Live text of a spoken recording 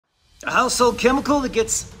A household chemical that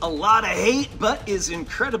gets a lot of hate but is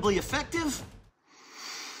incredibly effective?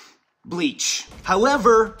 Bleach.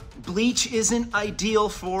 However, bleach isn't ideal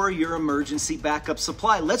for your emergency backup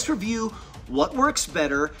supply. Let's review what works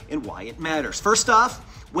better and why it matters. First off,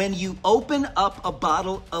 when you open up a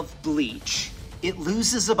bottle of bleach, it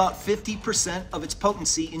loses about 50% of its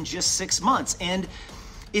potency in just 6 months. And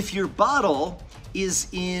if your bottle is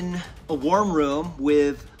in a warm room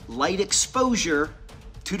with light exposure,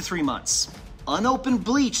 2 to 3 months. Unopened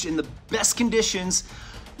bleach in the best conditions,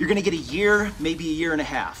 you're gonna get a year, maybe a year and a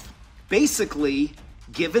half. Basically,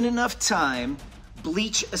 given enough time,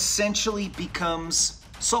 bleach essentially becomes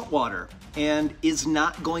saltwater and is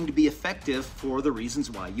not going to be effective for the reasons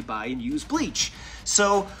why you buy and use bleach.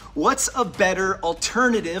 So what's a better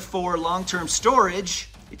alternative for long-term storage?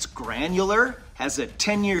 It's granular, has a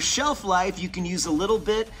 10-year shelf life. You can use a little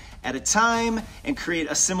bit at a time and create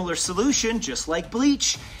a similar solution, just like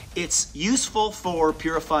bleach. It's useful for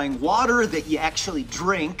purifying water that you actually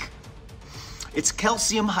drink. It's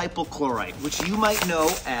calcium hypochlorite, which you might know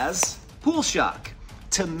as pool shock.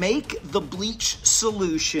 To make the bleach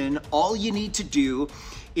solution, all you need to do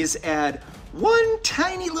is add 1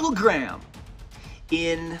 tiny little gram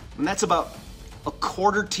and that's about a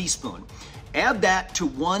 1/4 teaspoon. Add that to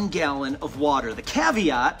 1 gallon of water. The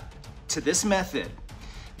caveat to this method,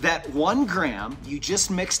 that 1 gram you just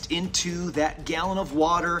mixed into that gallon of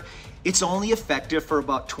water, it's only effective for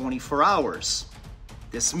about 24 hours.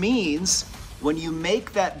 This means when you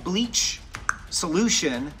make that bleach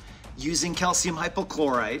solution using calcium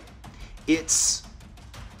hypochlorite, it's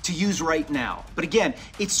to use right now. But again,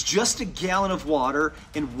 it's just a gallon of water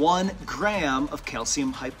and 1 gram of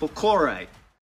calcium hypochlorite.